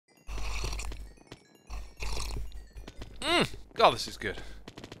God, this is good.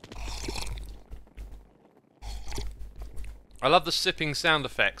 I love the sipping sound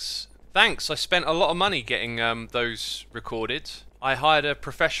effects. Thanks, I spent a lot of money getting those recorded. I hired a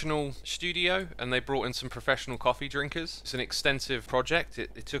professional studio and they brought in some professional coffee drinkers. It's an extensive project.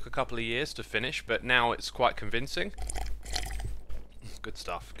 It took a couple of years to finish, but now it's quite convincing. Good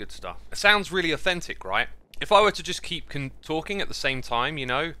stuff, good stuff. It sounds really authentic, right? If I were to just keep talking at the same time, you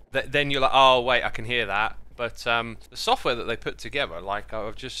know, then you're like, oh wait, I can hear that. But the software that they put together, like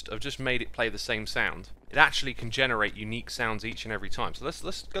I've just made it play the same sound. It actually can generate unique sounds each and every time. So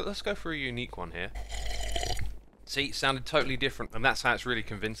let's go for a unique one here. See, it sounded totally different, and that's how it's really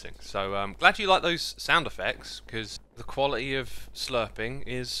convincing. So glad you like those sound effects, because the quality of slurping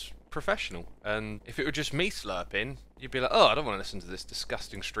is professional. And if it were just me slurping, you'd be like, oh, I don't want to listen to this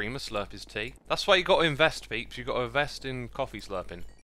disgusting streamer slurp his tea. That's why you got to invest, peeps. You got to invest in coffee slurping.